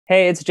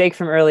Hey, it's Jake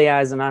from Early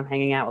Eyes, and I'm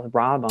hanging out with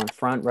Rob on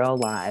Front Row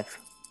Live.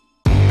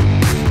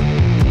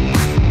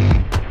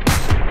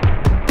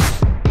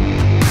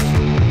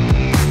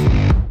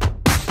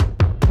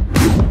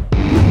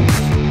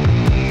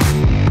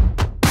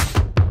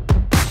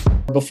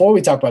 Before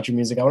we talk about your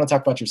music, I want to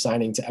talk about your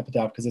signing to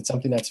Epitaph because it's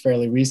something that's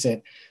fairly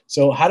recent.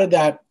 So how did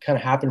that kind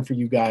of happen for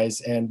you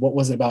guys? And what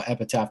was it about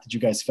Epitaph that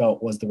you guys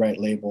felt was the right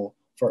label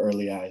for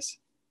Early Eyes?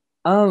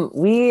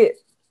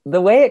 The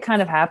way it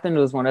kind of happened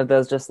was one of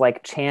those just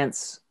like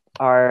chance.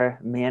 Our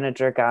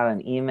manager got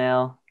an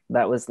email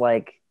that was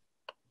like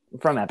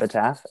from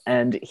Epitaph,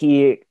 and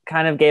he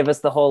kind of gave us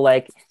the whole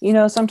like,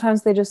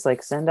 sometimes they just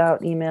like send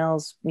out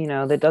emails,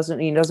 that doesn't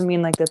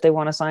mean like that they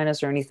want to sign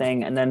us or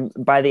anything. And then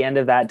by the end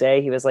of that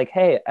day, he was like,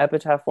 hey,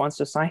 Epitaph wants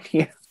to sign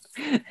you.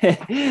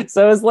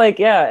 So it was like,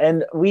 yeah.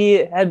 And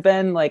we had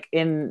been like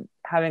in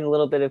having a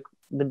little bit of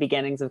the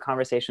beginnings of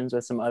conversations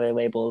with some other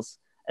labels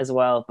as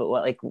well.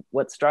 But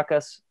what struck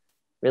us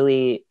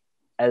really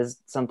as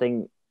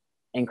something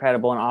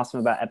incredible and awesome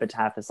about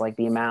Epitaph is like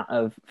the amount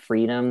of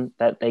freedom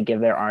that they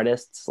give their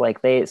artists.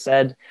 Like they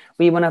said,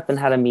 we went up and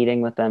had a meeting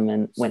with them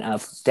and went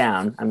up,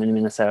 down. I'm in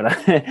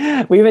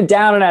Minnesota. We went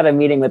down and had a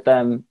meeting with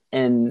them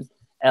in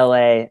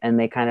LA, and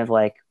they kind of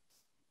like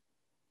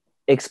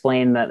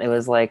explained that it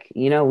was like,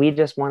 we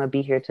just want to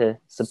be here to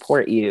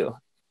support you.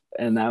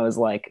 And that was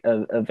like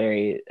a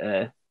very,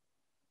 I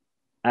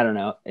don't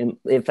know.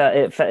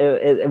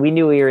 We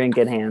knew we were in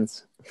good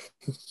hands.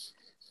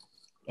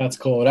 That's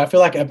cool. And I feel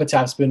like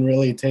Epitaph's been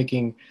really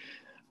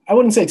I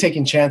wouldn't say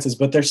taking chances,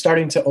 but they're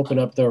starting to open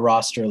up their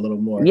roster a little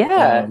more.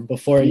 Yeah.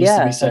 Before it used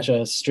to be such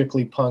a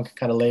strictly punk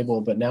kind of label,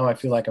 but now I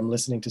feel like I'm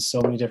listening to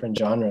so many different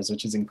genres,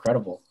 which is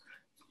incredible.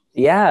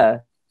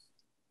 Yeah.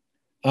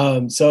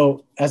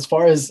 So as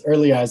far as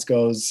Early Eyes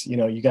goes,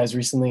 you guys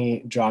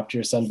recently dropped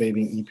your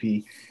Sunbathing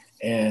EP,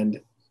 and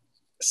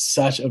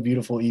such a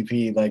beautiful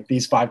EP. Like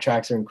these 5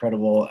 tracks are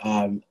incredible.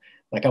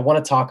 Like I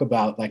want to talk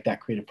about like that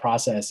creative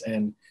process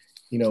and,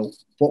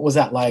 what was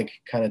that like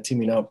kind of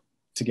teaming up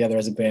together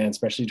as a band,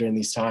 especially during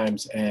these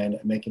times and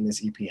making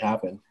this EP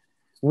happen?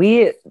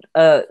 We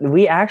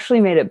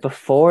actually made it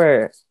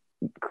before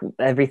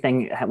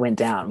everything went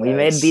down. Nice. We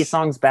made these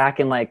songs back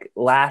in like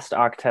last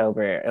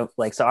October,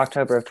 so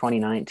October of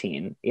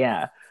 2019.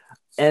 Yeah.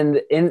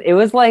 And it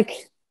was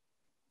like,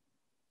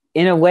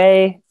 in a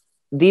way,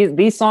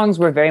 these songs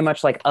were very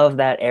much like of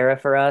that era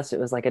for us. It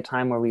was like a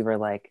time where we were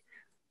like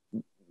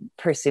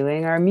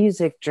pursuing our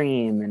music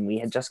dream, and we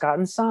had just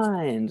gotten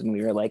signed, and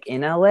we were like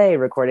in LA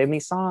recording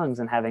these songs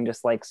and having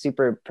just like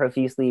super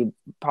profusely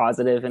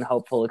positive and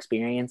hopeful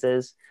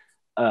experiences.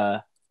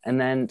 And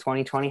then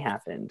 2020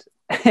 happened.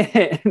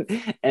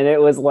 And it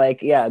was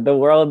like, yeah, the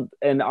world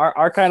and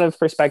our kind of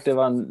perspective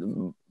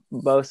on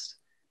most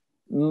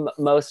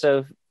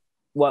of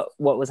what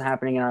was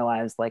happening in our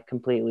lives like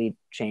completely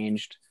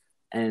changed.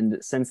 And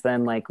since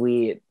then, like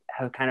we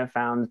have kind of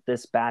found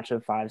this batch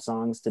of 5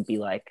 songs to be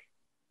like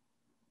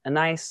a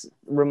nice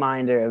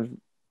reminder of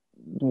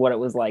what it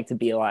was like to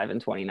be alive in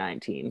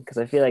 2019, because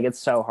I feel like it's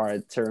so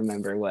hard to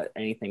remember what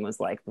anything was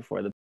like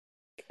before the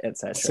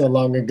etc. So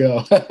long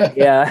ago.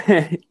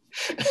 Yeah.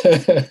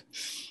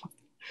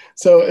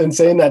 So in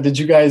saying that, did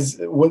you guys,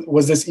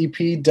 was this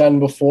EP done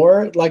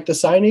before like the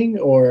signing,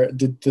 or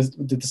did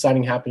the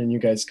signing happen and you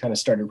guys kind of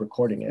started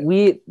recording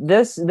it?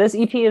 This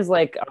EP is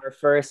like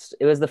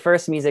it was the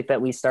first music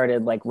that we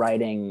started like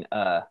writing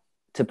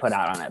to put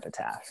out on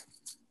Epitaph.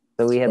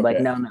 So we had like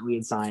known that we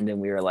had signed,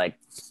 and we were like,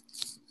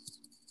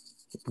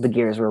 the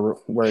gears were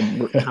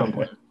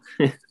tumbling.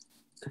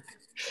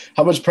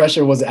 How much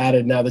pressure was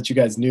added now that you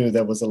guys knew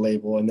there was a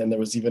label, and then there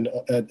was even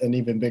an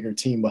even bigger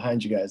team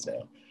behind you guys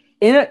now?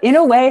 In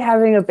a way,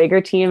 having a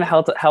bigger team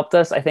helped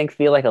us, I think,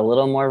 feel like a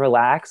little more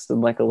relaxed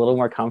and like a little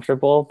more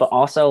comfortable, but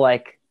also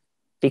like,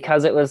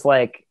 because it was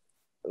like,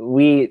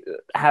 we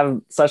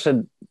have such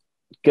a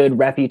good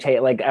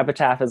reputation, like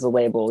Epitaph as a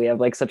label, we have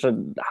like such a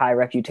high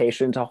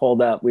reputation to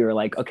hold up. We were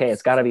like, okay,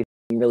 it's got to be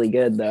really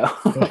good though.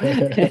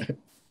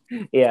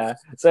 Yeah.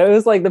 So it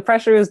was like the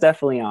pressure is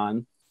definitely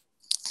on.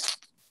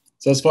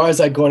 So as far as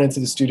like going into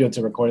the studio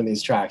to recording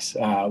these tracks,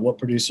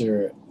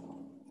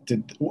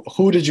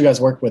 who did you guys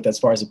work with as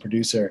far as a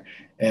producer,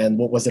 and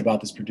what was it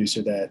about this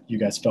producer that you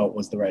guys felt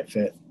was the right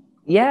fit?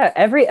 Yeah,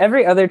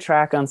 every other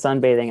track on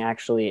Sunbathing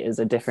actually is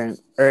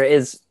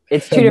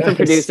it's 2 different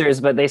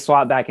producers, but they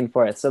swap back and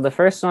forth. So the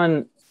first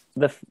one,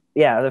 the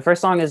first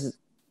song is,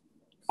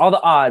 all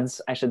the odds,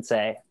 I should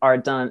say, are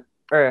done.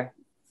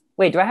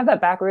 Wait, do I have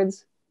that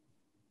backwards?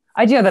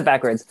 I do have that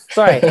backwards.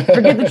 Sorry,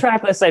 forget the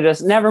track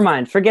list. Never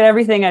mind. Forget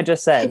everything I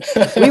just said.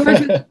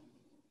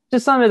 To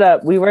sum it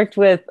up, we worked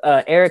with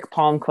Eric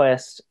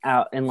Palmquist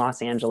out in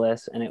Los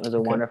Angeles, and it was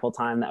a wonderful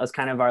time. That was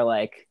kind of our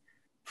like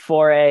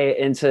foray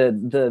into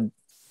the,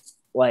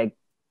 like,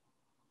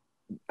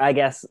 I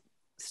guess,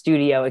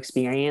 studio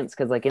experience,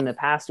 because like in the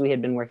past we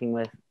had been working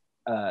with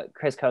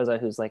Chris Koza,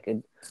 who's like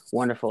a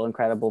wonderful,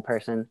 incredible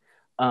person,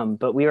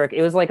 but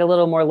it was like a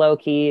little more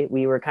low-key.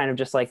 We were kind of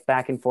just like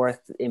back and forth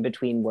in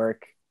between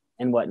work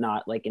and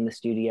whatnot, like in the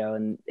studio,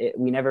 and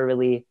we never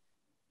really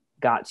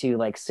got to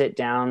like sit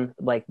down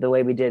like the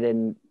way we did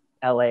in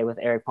LA with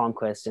Eric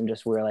Palmquist, and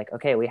just we were like,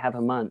 okay, we have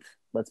a month,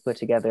 let's put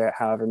together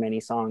however many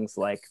songs,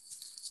 like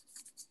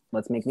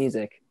let's make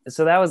music.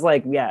 So that was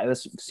like, yeah, it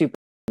was super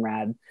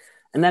rad.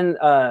 And then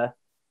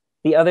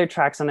the other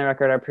tracks on the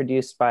record are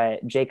produced by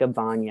Jacob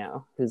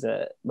Vanyo, who's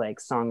a like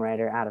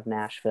songwriter out of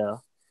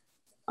Nashville,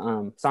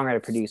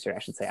 songwriter producer, I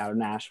should say, out of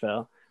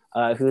Nashville,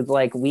 who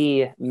like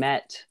we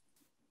met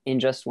in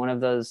just one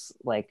of those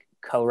like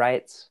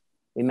co-writes.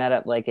 We met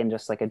up like in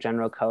just like a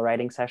general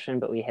co-writing session,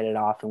 but we hit it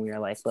off and we were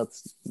like,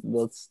 let's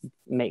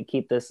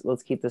keep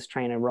this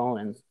train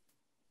rolling.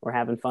 We're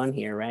having fun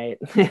here, right?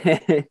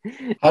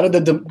 How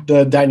did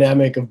the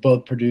dynamic of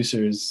both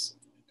producers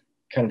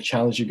kind of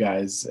challenge you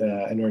guys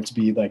in order to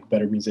be like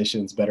better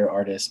musicians, better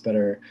artists,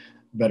 better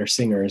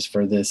singers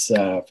for this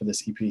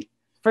EP?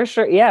 For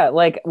sure, yeah.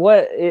 Like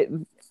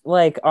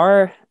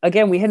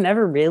again, we had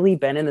never really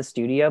been in the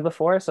studio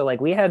before, so like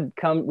we had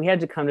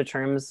to come to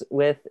terms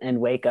with and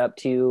wake up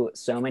to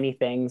so many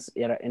things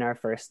in our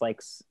first like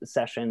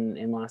session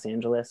in Los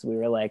Angeles. We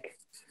were like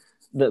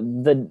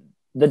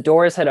the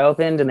doors had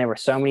opened and there were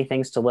so many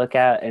things to look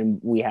at, and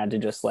we had to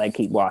just like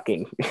keep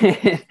walking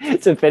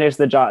to finish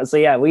the job. So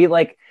yeah, we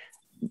like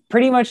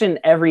pretty much in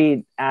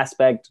every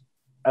aspect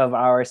of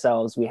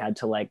ourselves, we had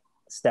to like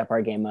step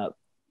our game up.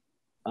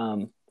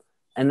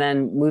 And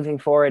then moving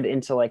forward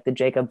into like the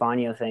Jacob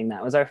Vanyo thing,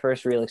 that was our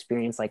first real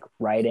experience like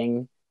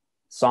writing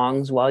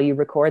songs while you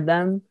record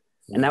them.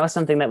 And that was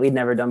something that we'd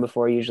never done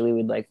before. Usually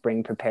we'd like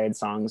bring prepared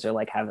songs or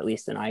like have at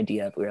least an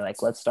idea. But we were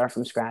like, let's start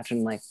from scratch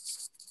and like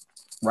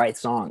write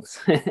songs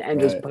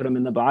and just put them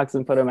in the box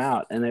and put them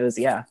out. And it was,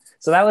 yeah.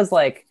 So that was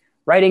like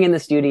writing in the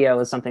studio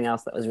was something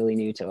else that was really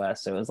new to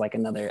us. So it was like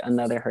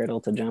another hurdle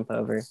to jump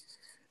over.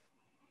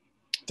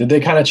 Did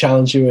they kind of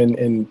challenge you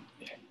in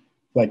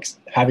like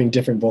having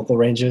different vocal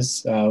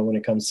ranges when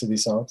it comes to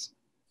these songs?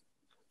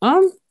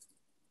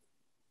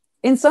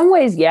 In some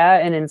ways, yeah,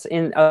 and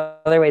in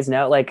other ways,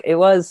 no. Like it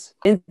was,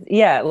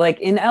 like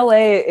in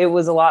LA, it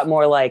was a lot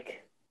more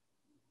like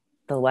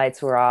the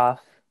lights were off,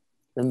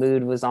 the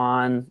mood was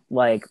on.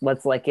 Like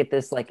let's like get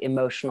this like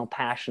emotional,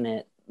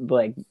 passionate.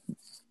 Like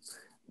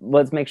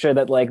let's make sure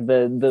that like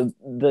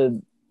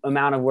the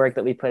amount of work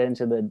that we put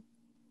into the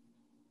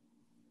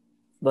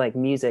like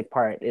music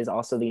part is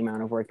also the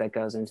amount of work that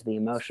goes into the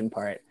emotion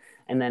part.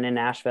 And then in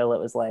Nashville, it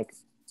was like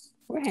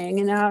we're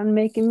hanging out and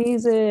making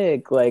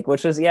music, like,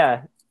 which was,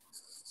 yeah.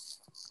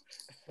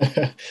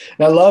 And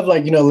I love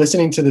like,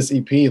 listening to this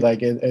EP,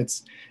 like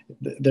it's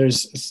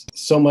there's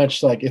so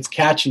much, like it's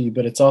catchy,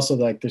 but it's also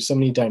like there's so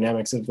many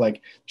dynamics of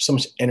like so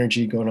much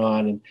energy going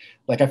on. And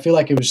like I feel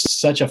like it was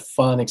such a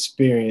fun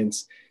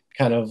experience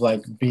kind of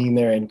like being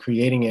there and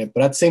creating it.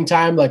 But at the same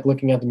time, like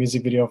looking at the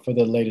music video for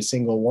the latest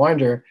single,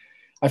 Wander,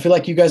 I feel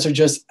like you guys are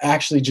just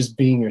actually just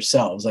being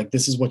yourselves. Like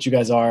this is what you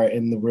guys are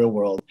in the real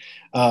world.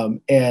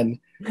 And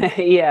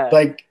yeah,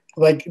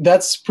 like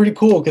that's pretty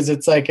cool. Cause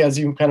it's like, as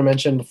you kind of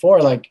mentioned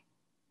before, like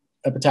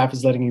Epitaph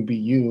is letting you be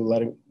you,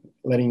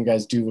 letting you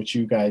guys do what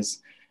you guys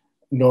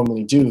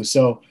normally do.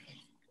 So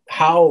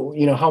how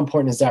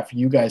important is that for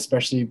you guys,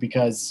 especially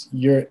because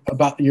you're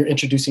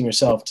introducing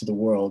yourself to the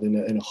world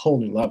in a whole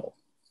new level?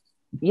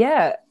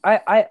 Yeah,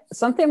 I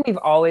something we've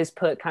always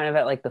put kind of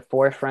at like the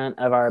forefront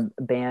of our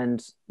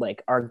band,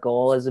 like our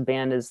goal as a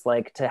band is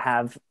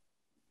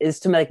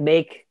to like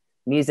make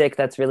music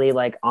that's really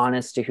like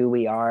honest to who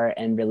we are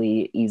and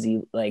really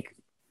easy, like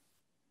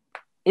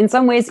in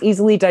some ways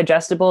easily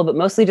digestible, but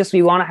mostly just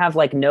we want to have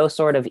like no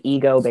sort of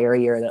ego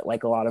barrier that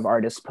like a lot of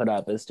artists put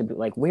up, is to be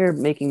like, we're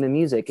making the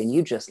music and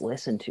you just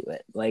listen to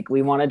it. Like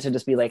we wanted to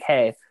just be like,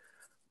 hey,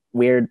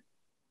 we're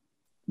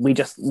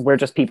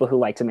just people who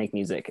like to make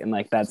music, and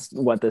like that's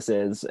what this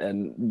is,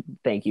 and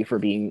thank you for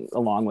being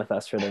along with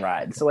us for the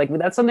ride. So like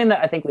that's something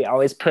that I think we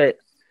always put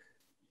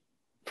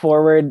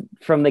forward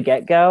from the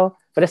get-go,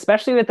 but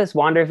especially with this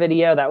Wander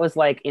video, that was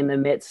like in the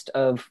midst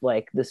of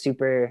like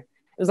it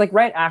was like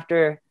right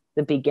after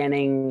the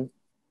beginning,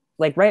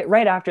 like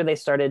right after they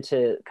started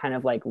to kind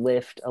of like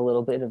lift a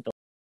little bit of the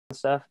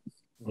stuff.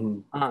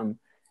 Mm-hmm.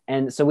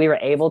 And so we were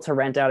able to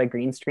rent out a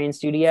green screen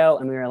studio,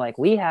 and we were like,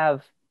 we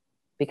have,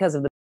 because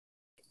of the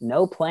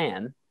no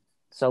plan,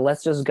 so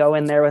let's just go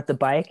in there with the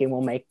bike and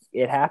we'll make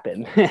it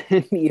happen.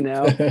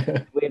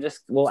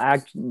 We'll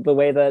act the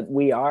way that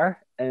we are,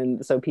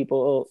 and so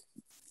people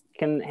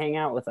can hang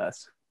out with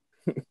us.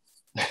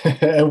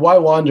 And why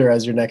Wander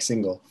as your next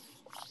single?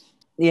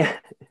 Yeah,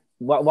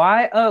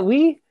 why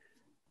we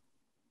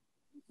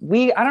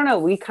I don't know,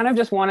 we kind of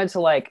just wanted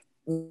to like,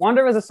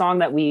 Wander was a song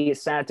that we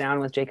sat down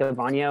with Jacob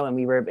Vanyo and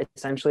we were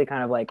essentially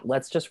kind of like,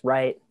 let's just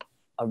write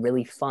a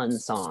really fun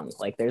song.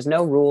 Like there's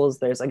no rules,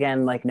 there's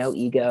again like no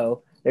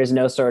ego, there's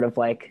no sort of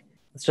like,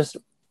 let's just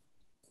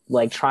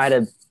like try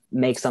to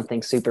make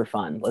something super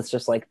fun. Let's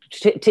just like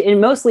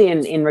and mostly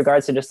in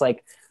regards to just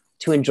like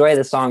to enjoy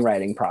the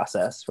songwriting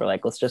process. We're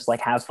like, let's just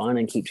like have fun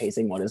and keep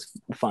chasing what is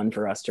fun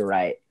for us to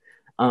write.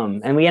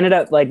 And we ended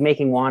up like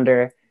making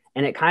Wander,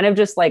 and it kind of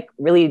just like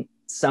really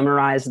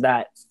summarized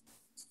that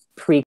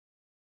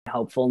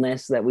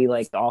helpfulness that we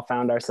like all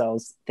found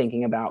ourselves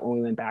thinking about when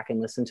we went back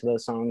and listened to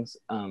those songs,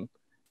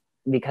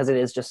 because it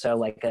is just so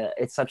like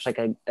it's such like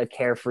a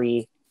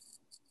carefree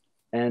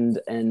and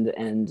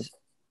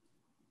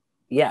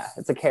yeah,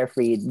 it's a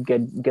carefree,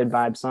 good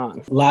vibe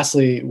song.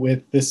 Lastly,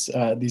 with this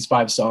these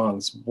 5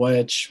 songs,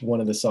 which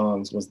one of the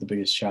songs was the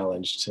biggest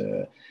challenge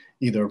to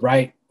either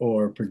write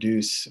or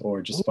produce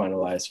or just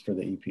finalize for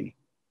the EP?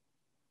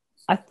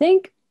 I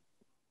think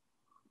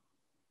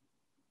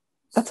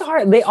that's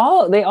hard. They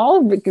all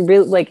really,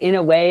 like, in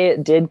a way,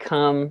 it did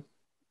come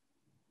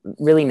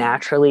really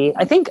naturally.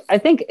 I think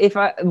if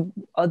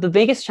the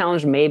biggest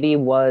challenge maybe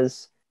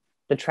was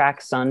the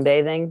track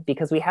Sunbathing,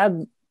 because we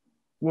had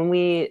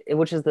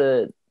which is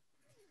the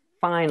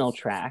final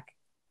track,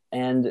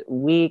 and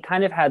we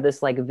kind of had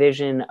this like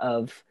vision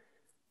of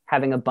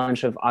having a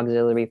bunch of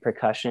auxiliary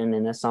percussion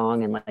in a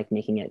song and like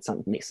making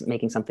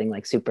something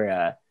like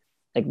super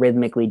like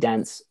rhythmically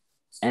dense,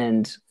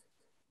 and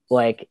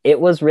like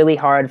it was really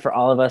hard for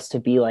all of us to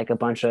be like a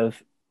bunch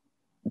of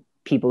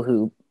people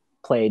who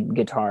played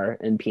guitar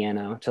and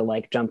piano to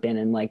like jump in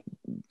and like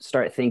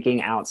start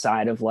thinking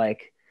outside of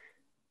like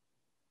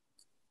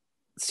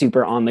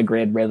super on the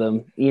grid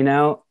rhythm, you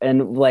know,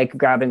 and like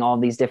grabbing all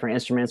these different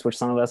instruments, which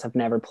some of us have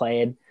never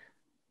played.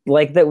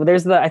 Like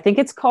there's I think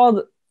it's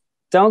called,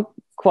 don't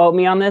quote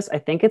me on this, I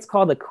think it's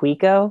called a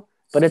cuico,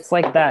 but it's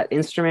like that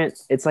instrument.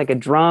 It's like a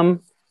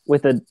drum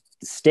with a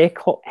stick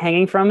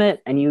hanging from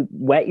it, and you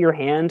wet your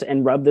hand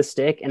and rub the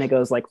stick and it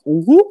goes like,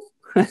 ooh.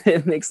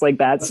 It makes like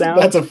that sound.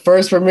 That's a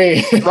first for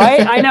me. Right?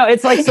 I know,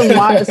 it's like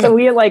so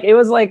we like, it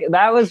was like,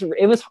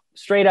 it was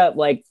straight up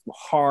like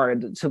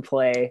hard to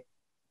play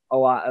a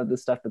lot of the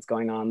stuff that's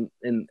going on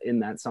in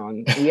that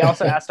song. We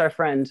also asked our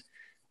friend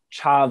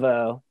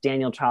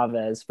Daniel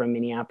Chavez from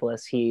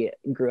Minneapolis. He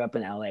grew up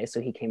in LA,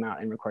 so he came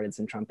out and recorded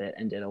some trumpet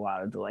and did a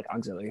lot of the like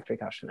auxiliary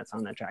percussion that's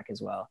on that track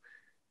as well.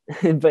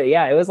 But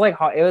yeah, it was like,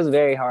 it was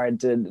very hard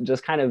to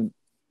just kind of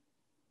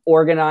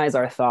organize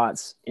our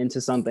thoughts into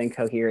something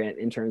coherent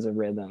in terms of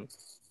rhythm.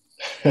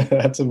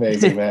 That's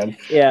amazing, man.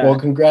 Yeah. Well,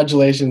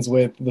 congratulations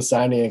with the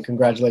signing and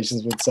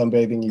congratulations with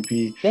Sunbathing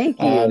EP. Thank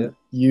you.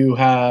 You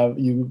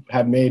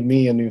have made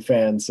me a new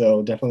fan,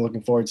 so definitely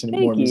looking forward to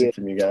more music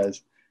from you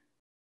guys.